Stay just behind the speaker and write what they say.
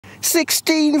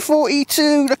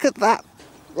1642, look at that.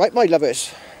 Right, my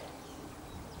lovers,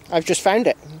 I've just found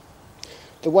it.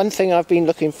 The one thing I've been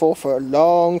looking for a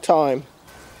long time.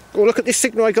 Oh, look at this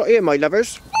signal I got here, my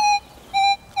lovers.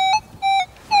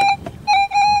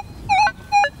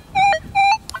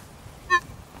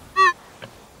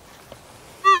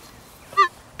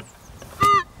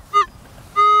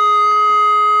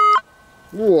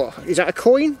 Whoa, is that a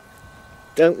coin?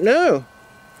 Don't know.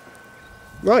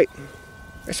 Right,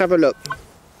 let's have a look.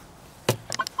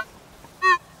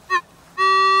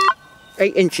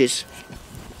 8 inches.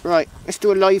 Right, let's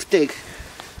do a live dig.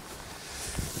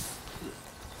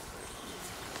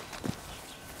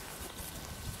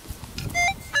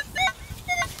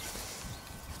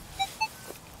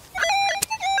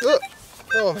 Look.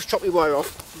 Oh, let's chop my wire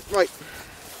off. Right,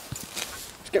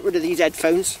 let's get rid of these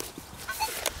headphones.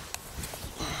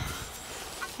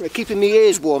 They're keeping my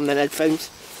ears warm, then, headphones.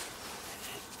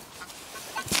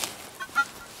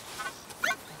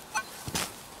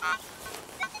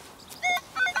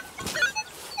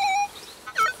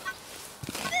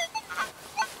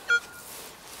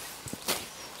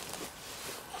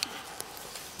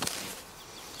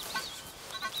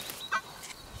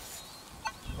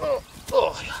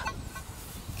 Oh.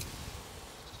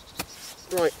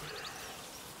 Right.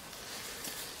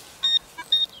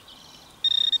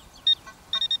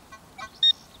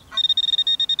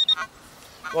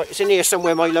 Right, it's in here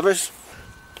somewhere, my lovers.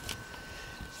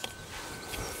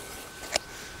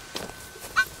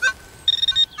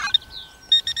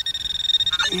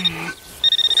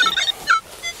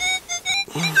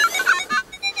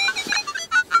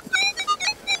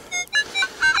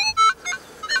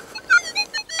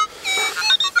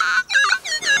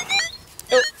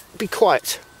 Oh, be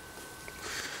quiet.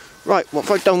 Right, what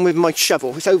have I done with my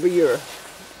shovel? It's over here.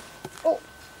 Oh.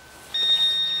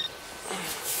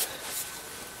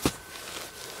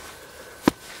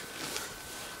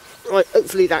 Right,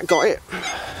 hopefully that got it.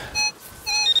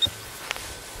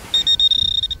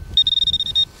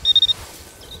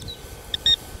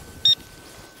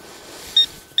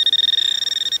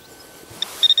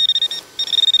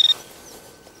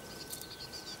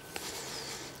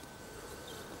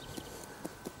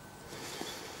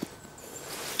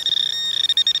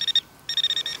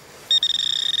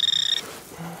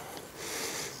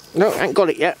 No, I ain't got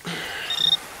it yet.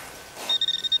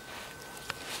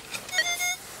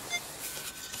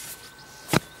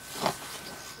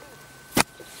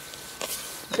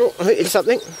 Oh, I hit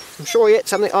something. I'm sure I hit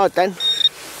something hard then.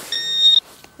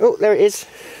 Oh, there it is.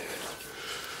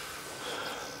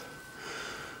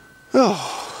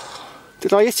 Oh,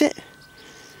 did I hit it?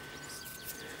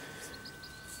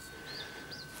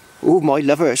 Oh, my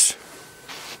lovers.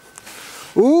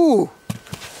 Ooh.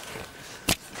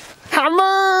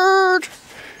 Hammered!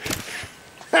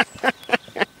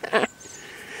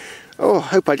 Oh, I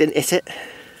hope I didn't hit it.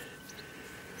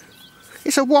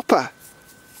 It's a whopper.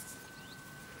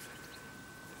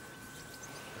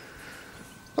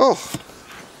 Oh,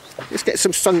 let's get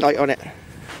some sunlight on it.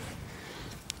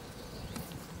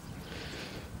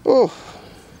 Oh,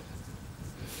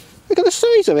 look at the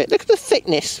size of it. Look at the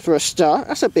thickness for a start.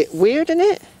 That's a bit weird, isn't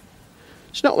it?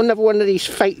 It's not another one of these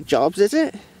fake jobs, is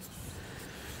it?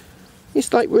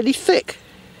 It's like really thick.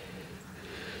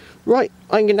 Right,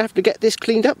 I'm going to have to get this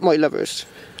cleaned up, my lovers.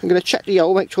 I'm going to check the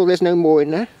hole, make sure there's no more in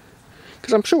there.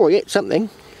 Because I'm sure I hit something.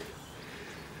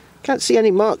 Can't see any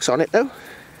marks on it though.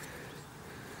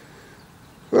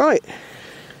 Right,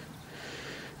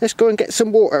 let's go and get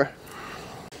some water.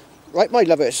 Right, my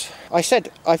lovers, I said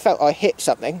I felt I hit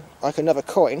something, like another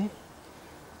coin.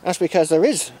 That's because there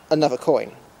is another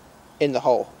coin in the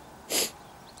hole.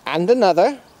 And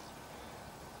another.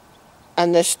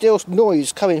 And there's still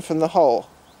noise coming from the hole.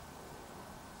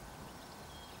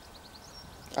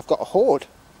 I've got a hoard.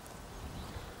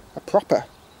 A proper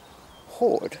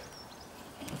hoard.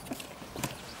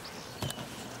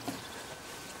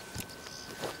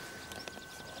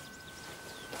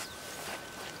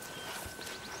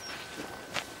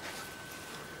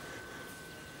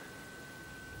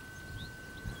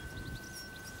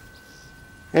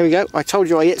 There we go, I told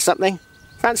you I hit something.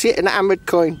 Fancy hitting a hammered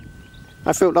coin.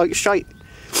 I felt like shite.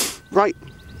 Right.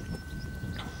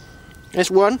 There's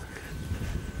one.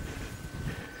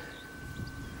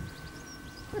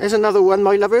 There's another one,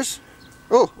 my lovers.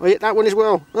 Oh, I hit that one as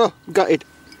well. Oh, gutted.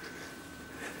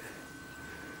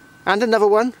 And another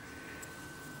one.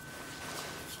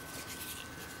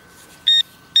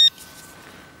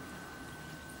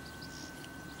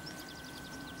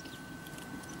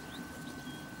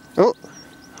 Oh,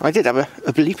 I did have a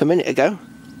bleep a minute ago.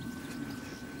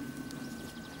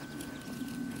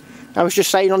 I was just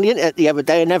saying on the internet the other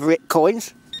day I never hit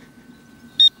coins.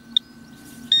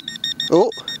 Oh,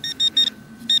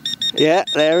 yeah,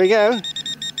 there we go.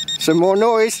 Some more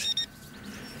noise.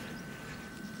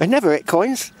 I never hit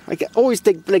coins. I always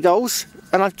dig big holes,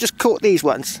 and I've just caught these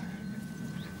ones.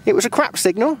 It was a crap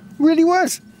signal, really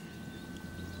was.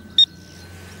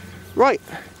 Right,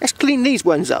 let's clean these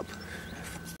ones up.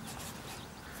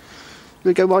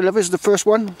 Here we go, my lovers, the first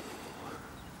one.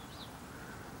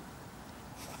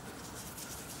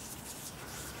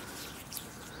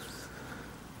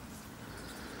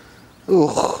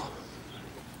 Oh,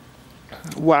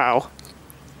 wow.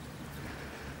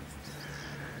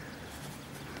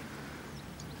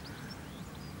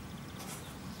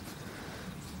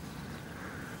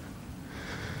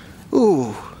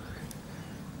 Ooh.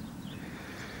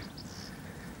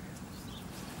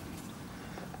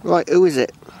 Right, who is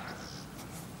it?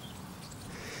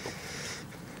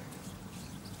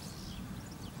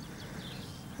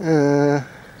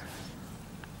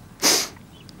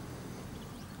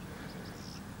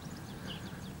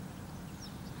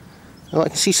 Oh, I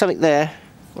can see something there.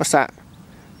 What's that?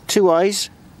 2 eyes.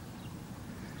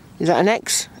 Is that an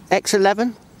X?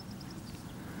 X11?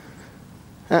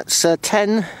 That's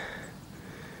 10.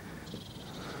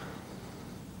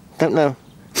 Don't know.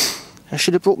 I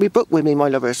should have brought my book with me, my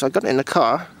lovers. So I got it in the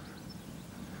car.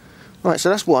 Right, so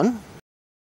that's one.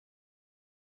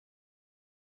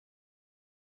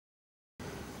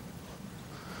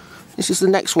 This is the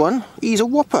next one. He's a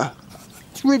whopper.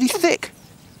 It's really thick.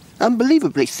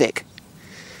 Unbelievably thick.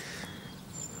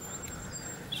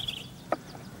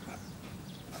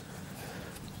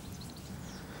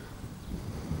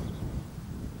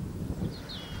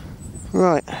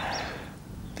 Right.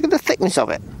 Look at the thickness of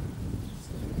it.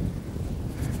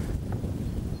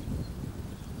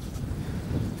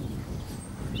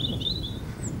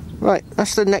 Right,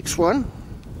 that's the next one.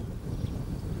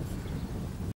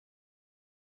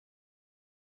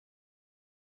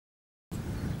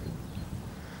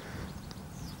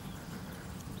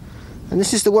 And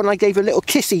this is the one I gave a little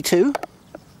kissy to.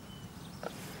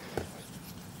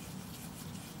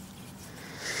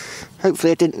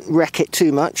 Hopefully I didn't wreck it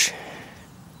too much.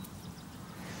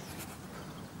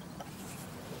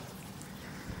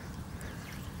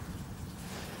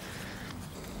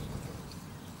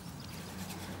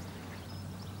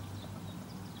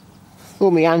 Oh,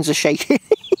 my hands are shaking.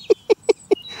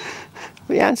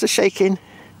 My hands are shaking.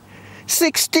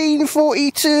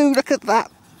 1642, look at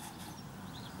that.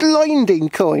 Blinding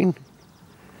coin.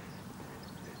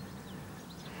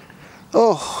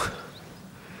 Oh.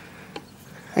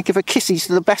 I give a kissies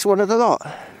to the best one of the lot.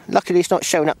 Luckily it's not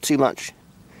showing up too much.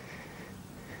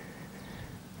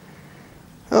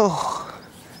 Oh.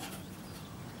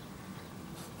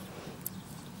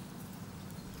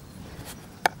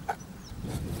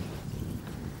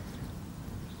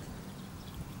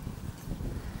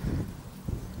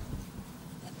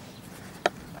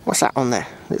 What's that on there?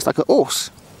 Looks like a horse.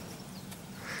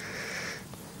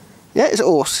 Yeah, it's a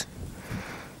horse.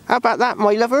 How about that,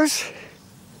 my lovers?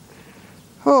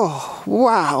 Oh,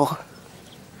 wow.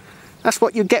 That's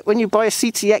what you get when you buy a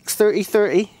CTX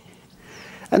 3030.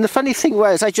 And the funny thing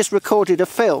was, I just recorded a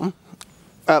film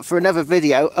for another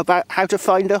video about how to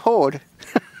find a hoard.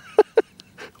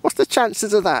 What's the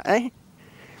chances of that, eh?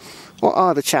 What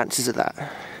are the chances of that?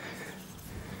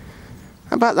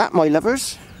 How about that, my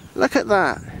lovers? Look at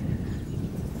that.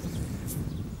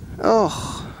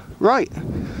 Oh, right.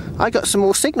 I got some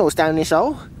more signals down this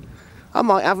hole. I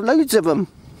might have loads of them.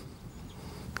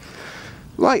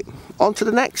 Right, on to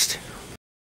the next.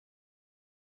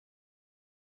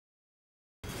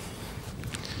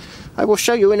 I will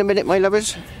show you in a minute, my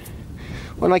lovers,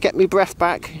 when I get my breath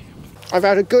back. I've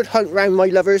had a good hunt round, my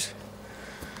lovers,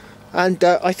 and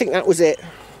I think that was it.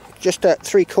 Just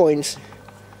 3 coins.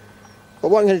 But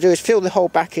what I'm going to do is fill the hole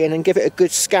back in and give it a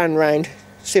good scan round,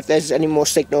 see if there's any more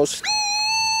signals.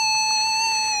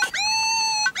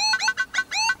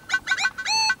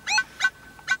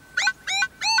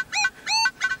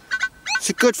 It's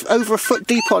a good over a foot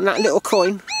deep on that little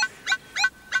coin.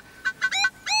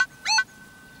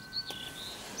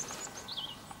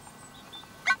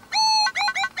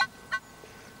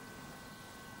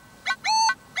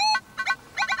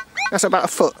 That's about a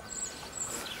foot.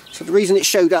 So the reason it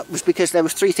showed up was because there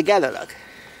was 3 together, look.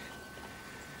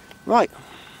 Right.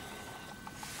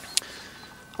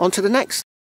 On to the next.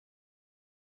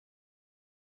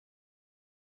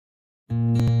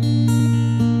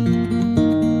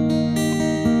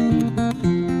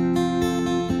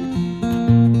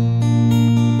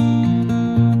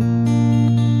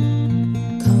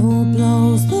 Cold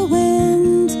blows the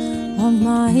wind on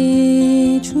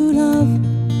my true love,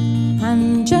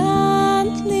 and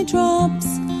gently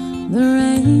drops the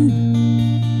rain.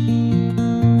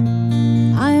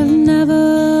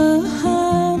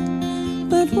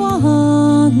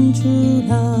 true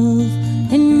love,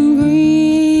 in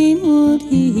greenwood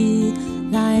he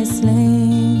lies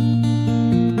slain.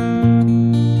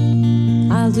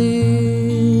 I'll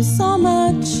do so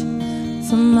much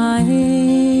for my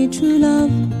true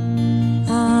love,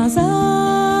 as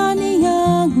any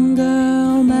young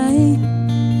girl may.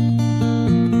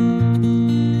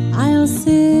 I'll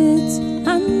sit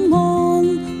and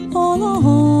mourn all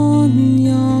on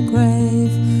your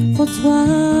grave for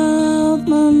 12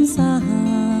 months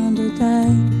and a day.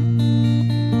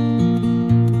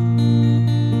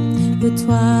 The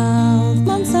 12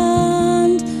 months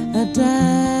and a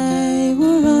day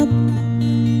were up,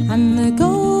 and the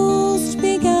ghost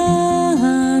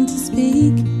began to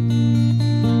speak.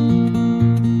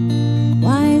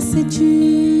 Why sit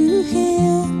you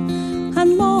here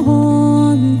and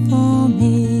mourn for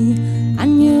me,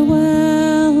 and you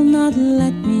will not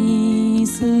let me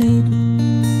sleep?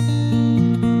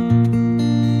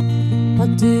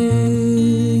 What do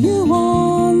you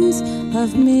want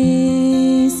of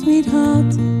me,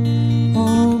 sweetheart?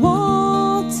 Or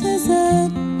what is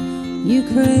it you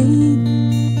crave?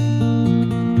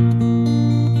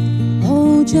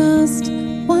 Oh, just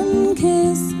one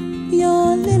kiss,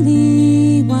 your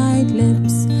lily white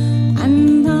lips,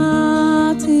 and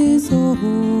that is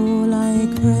all I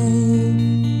crave.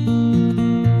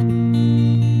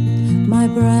 My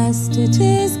breast, it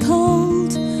is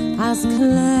cold as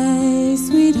clay,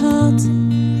 sweetheart.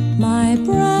 My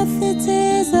breath, it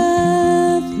is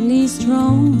earthly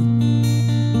strong.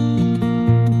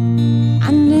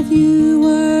 And if you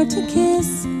were to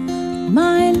kiss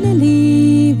my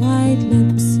lily white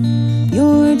lips,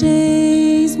 your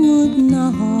days would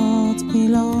not be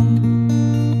long.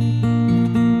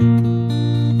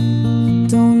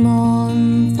 Don't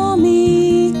mourn for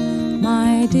me,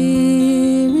 my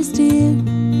dearest dear.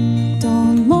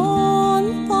 Don't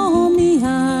mourn for me,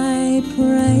 I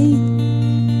pray.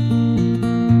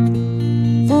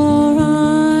 For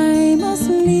I must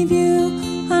leave you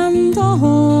and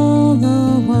all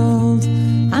the world,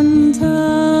 and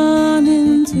turn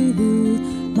into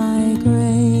my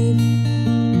grave.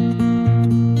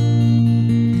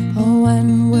 Oh,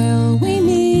 when will we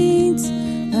meet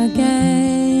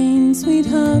again,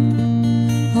 sweetheart?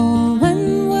 Oh,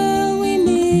 when will we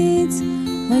meet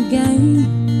again?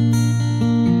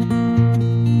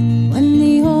 When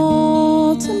the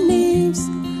autumn leaves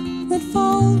that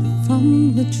fall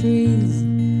from the trees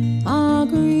are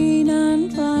green